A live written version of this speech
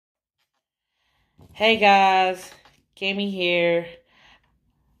Hey guys, Cami here.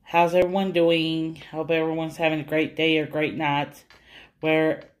 How's everyone doing? Hope everyone's having a great day or great night,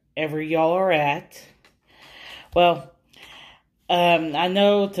 wherever y'all are at. Well, I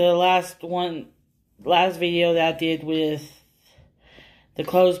know the last video that I did with the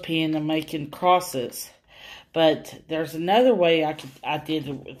clothespin and making crosses, but there's another way I did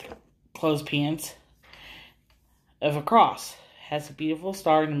it with clothespins of a cross. Has a beautiful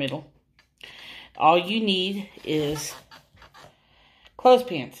star in the middle. All you need is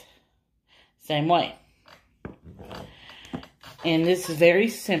clothespins. Same way. And this is very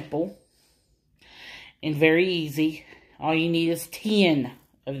simple and very easy. All you need is 10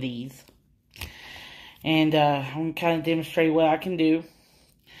 of these. And I'm going to kind of demonstrate what I can do.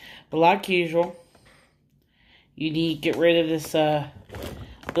 But like usual, you need to get rid of this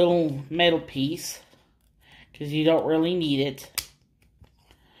little metal piece, because you don't really need it.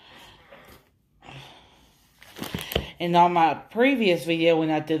 And on my previous video when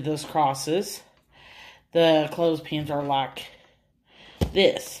I did those crosses, the clothespins are like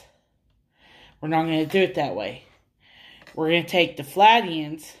this. We're not going to do it that way. We're going to take the flat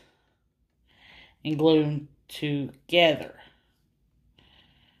ends and glue them together.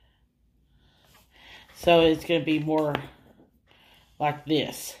 So it's going to be more like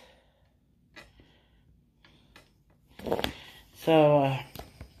this. So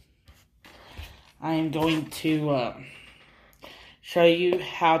I am going to show you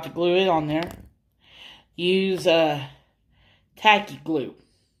how to glue it on there. Use tacky glue.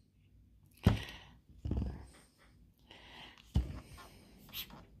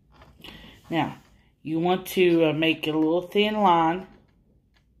 Now, you want to make a little thin line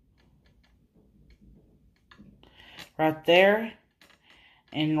right there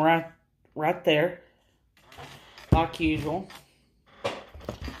and right there, like usual.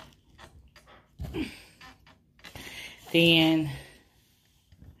 Then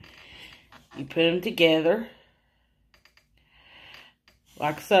you put them together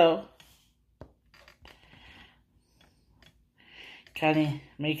like so. Kind of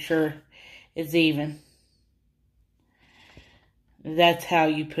make sure it's even. That's how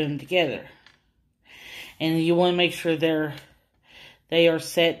you put them together. And you want to make sure they are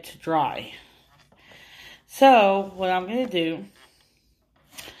set to dry. So what I'm going to do,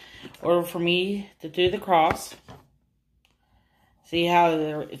 in order for me to do the cross, see how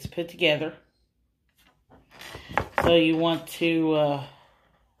it's put together. So you want to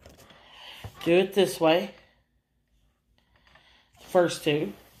do it this way. The first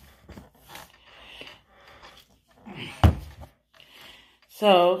two.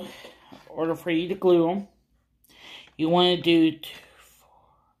 So, in order for you to glue them, you want to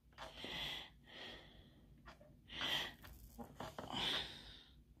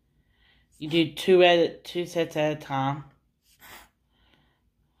do two sets at a time.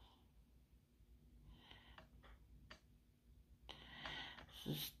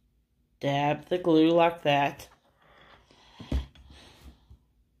 Just dab the glue like that.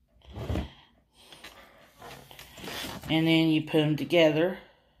 And then you put them together.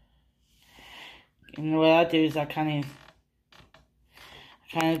 And what I do is I kind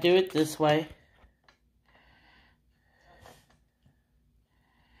of do it this way.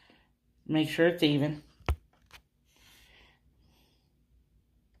 Make sure it's even.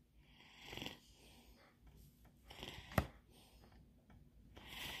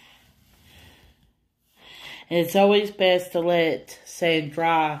 And it's always best to let sand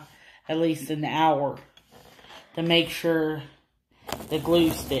dry at least an hour to make sure the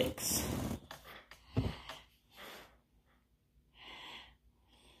glue sticks.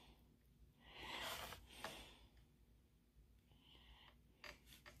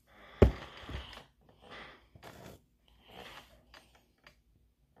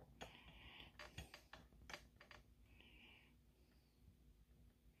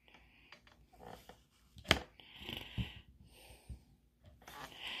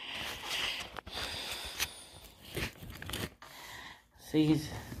 See,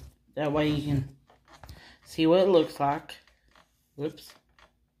 that way you can see what it looks like. Whoops.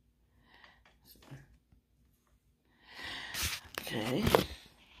 Okay.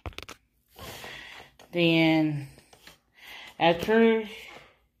 Then, after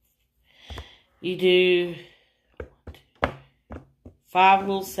you do 5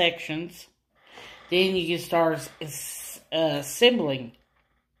 little sections, then you can start assembling.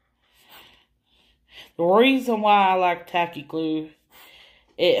 The reason why I like tacky glue,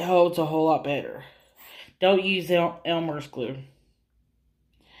 it holds a whole lot better. Don't use Elmer's glue.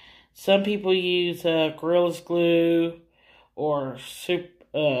 Some people use Gorilla's glue or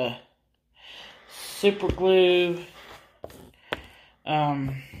super glue.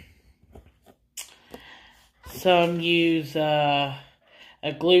 Some use a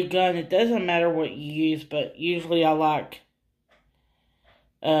glue gun. It doesn't matter what you use, but usually I like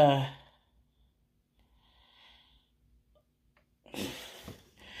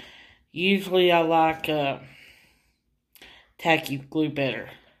tacky glue better.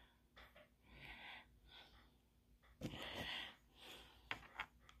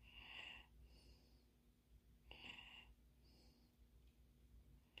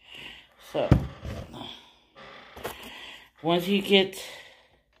 So, once you get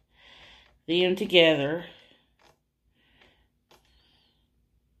them together,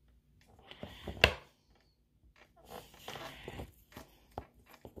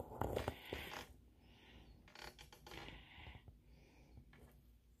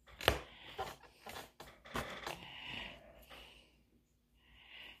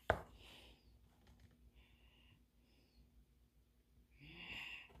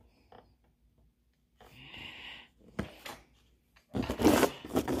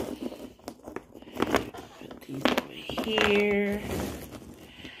 put these over here.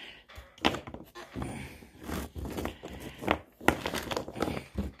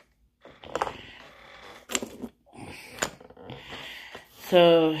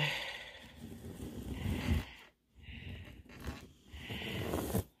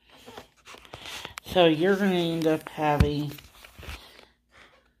 So you're going to end up having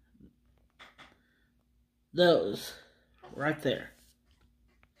those right there.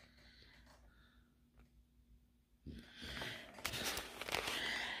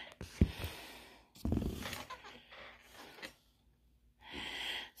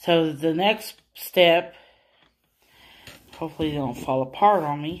 So the next step, hopefully they don't fall apart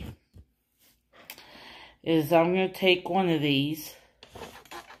on me, is I'm going to take one of these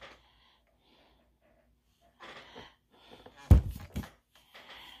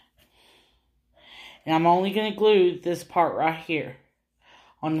and I'm only going to glue this part right here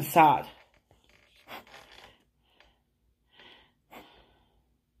on the side.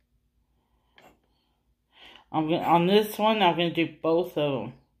 On this one, I'm going to do both of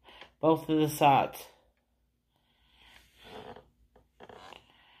them. Both of the sides.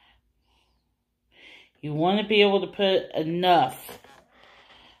 You want to be able to put enough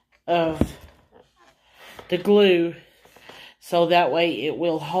of the glue so that way it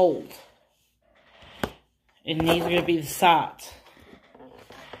will hold. And these are going to be the sides.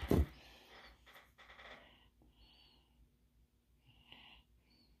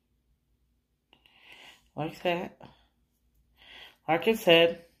 Like that. Like I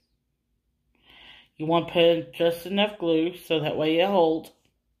said, you want to put just enough glue so that way it holds.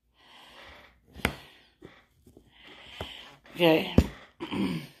 Okay.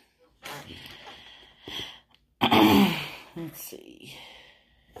 Let's see.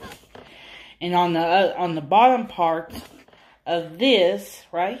 And on the bottom part of this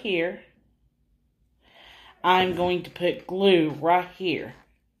right here, I'm going to put glue right here.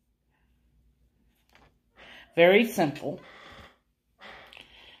 Very simple.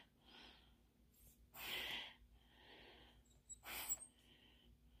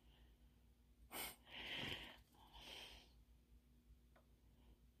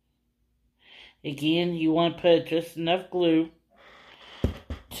 Again, you want to put just enough glue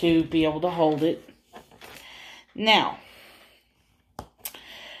to be able to hold it. Now,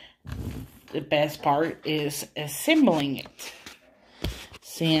 the best part is assembling it.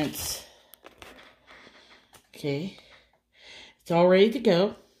 Since, okay, it's all ready to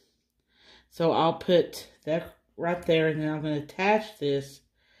go. So I'll put that right there, and then I'm going to attach this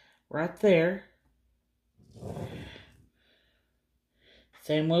right there.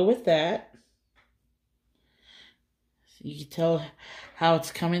 Same way with that. So you can tell how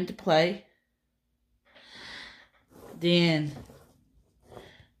it's come into play. Then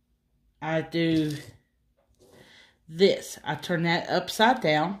I do this. I turn that upside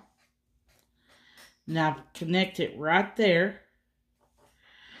down. Now connect it right there.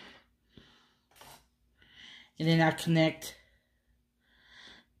 And then I connect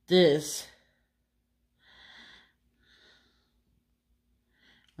this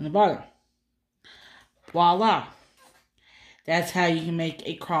on the bottom. Voila. That's how you can make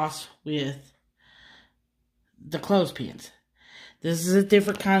a cross with the clothespins. This is a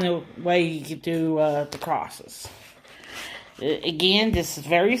different kind of way you can do the crosses. Again, this is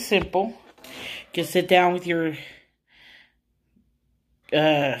very simple. You can sit down with your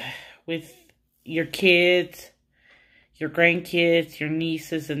kids, your grandkids, your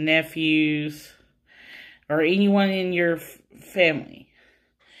nieces and nephews, or anyone in your family.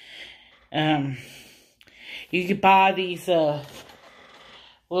 You could buy these little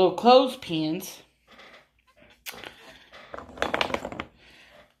clothespins.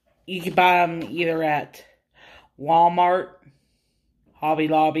 You could buy them either at Walmart, Hobby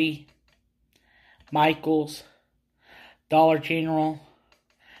Lobby, Michael's, Dollar General,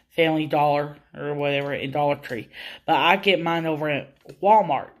 Family Dollar, or whatever, and Dollar Tree. But I get mine over at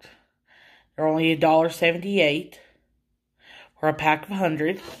Walmart. They're only $1.78 for a pack of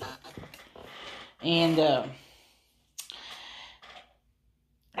 100. And,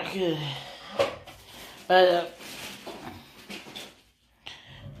 I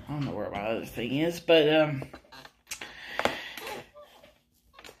don't know where my other thing is, but,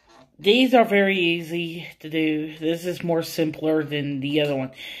 these are very easy to do. This is more simpler than the other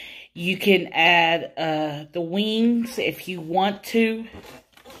one. You can add, the wings if you want to.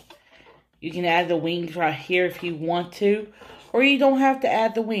 You can add the wings right here if you want to. Or you don't have to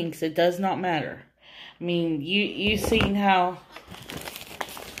add the wings. It does not matter. I mean, you've seen how...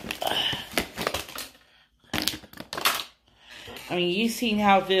 you've seen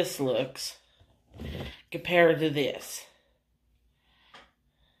how this looks compared to this.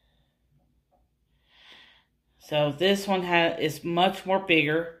 So this one is much more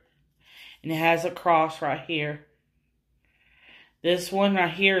bigger, and it has a cross right here. This one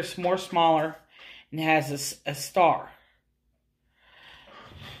right here is more smaller, and it has a star.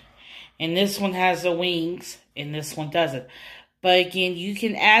 And this one has the wings, and this one doesn't. But again, you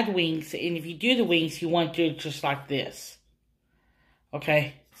can add wings, and if you do the wings, you want to do it just like this.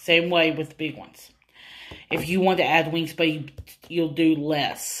 Okay, same way with the big ones. If you want to add wings, but you'll do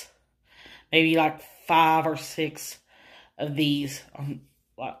less. Maybe like 5 or 6 of these,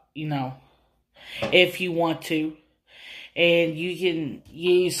 you know, if you want to. And you can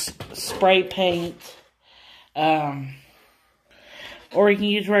use spray paint, or you can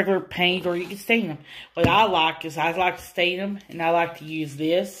use regular paint, or you can stain them. What I like is I like to stain them, and I like to use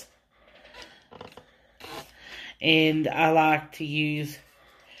this. And I like to use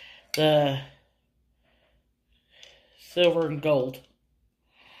the silver and gold,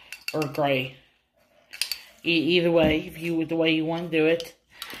 or gray. Either way, the way you want to do it.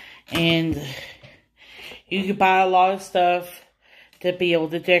 And you could buy a lot of stuff to be able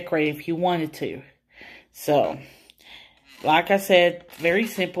to decorate if you wanted to. So, like I said, very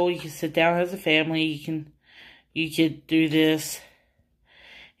simple. You can sit down as a family. You could do this.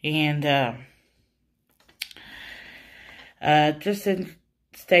 And, just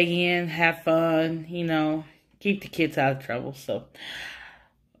stay in, have fun, you know, keep the kids out of trouble. So,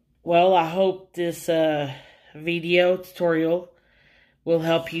 well, I hope this, video tutorial will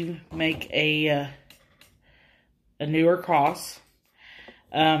help you make a newer cross.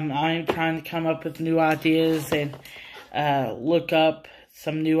 I'm trying to come up with new ideas and look up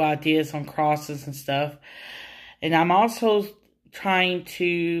some new ideas on crosses and stuff. And I'm also trying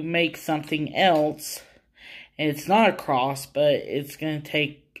to make something else. And it's not a cross, but it's going to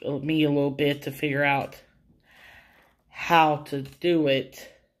take me a little bit to figure out how to do it.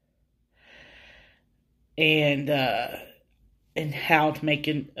 And how to make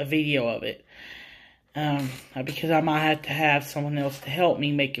a video of it. Because I might have to have someone else to help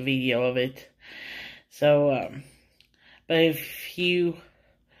me make a video of it. So, but if you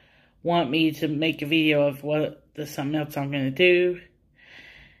want me to make a video of something else I'm going to do,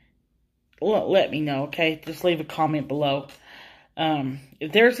 let me know, okay? Just leave a comment below.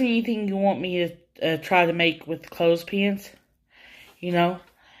 If there's anything you want me to try to make with clothespins, you know,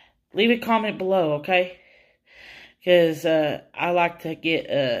 leave a comment below, okay? Because I like to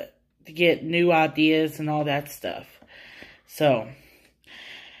get new ideas and all that stuff. So,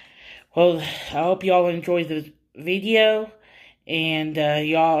 well, I hope y'all enjoy the video. And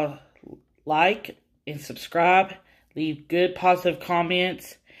y'all like and subscribe. Leave good positive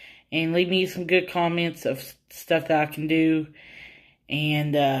comments. And leave me some good comments of stuff that I can do.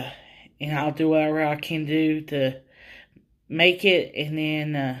 And I'll do whatever I can do to make it. And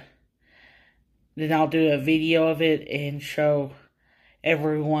then I'll do a video of it and show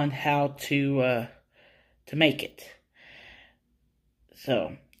everyone how to make it.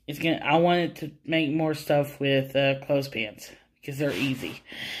 So I wanted to make more stuff with clothespins because they're easy.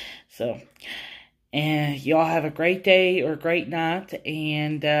 So, and y'all have a great day or a great night,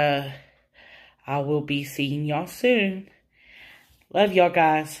 and I will be seeing y'all soon. Love y'all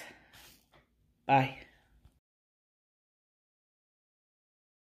guys. Bye.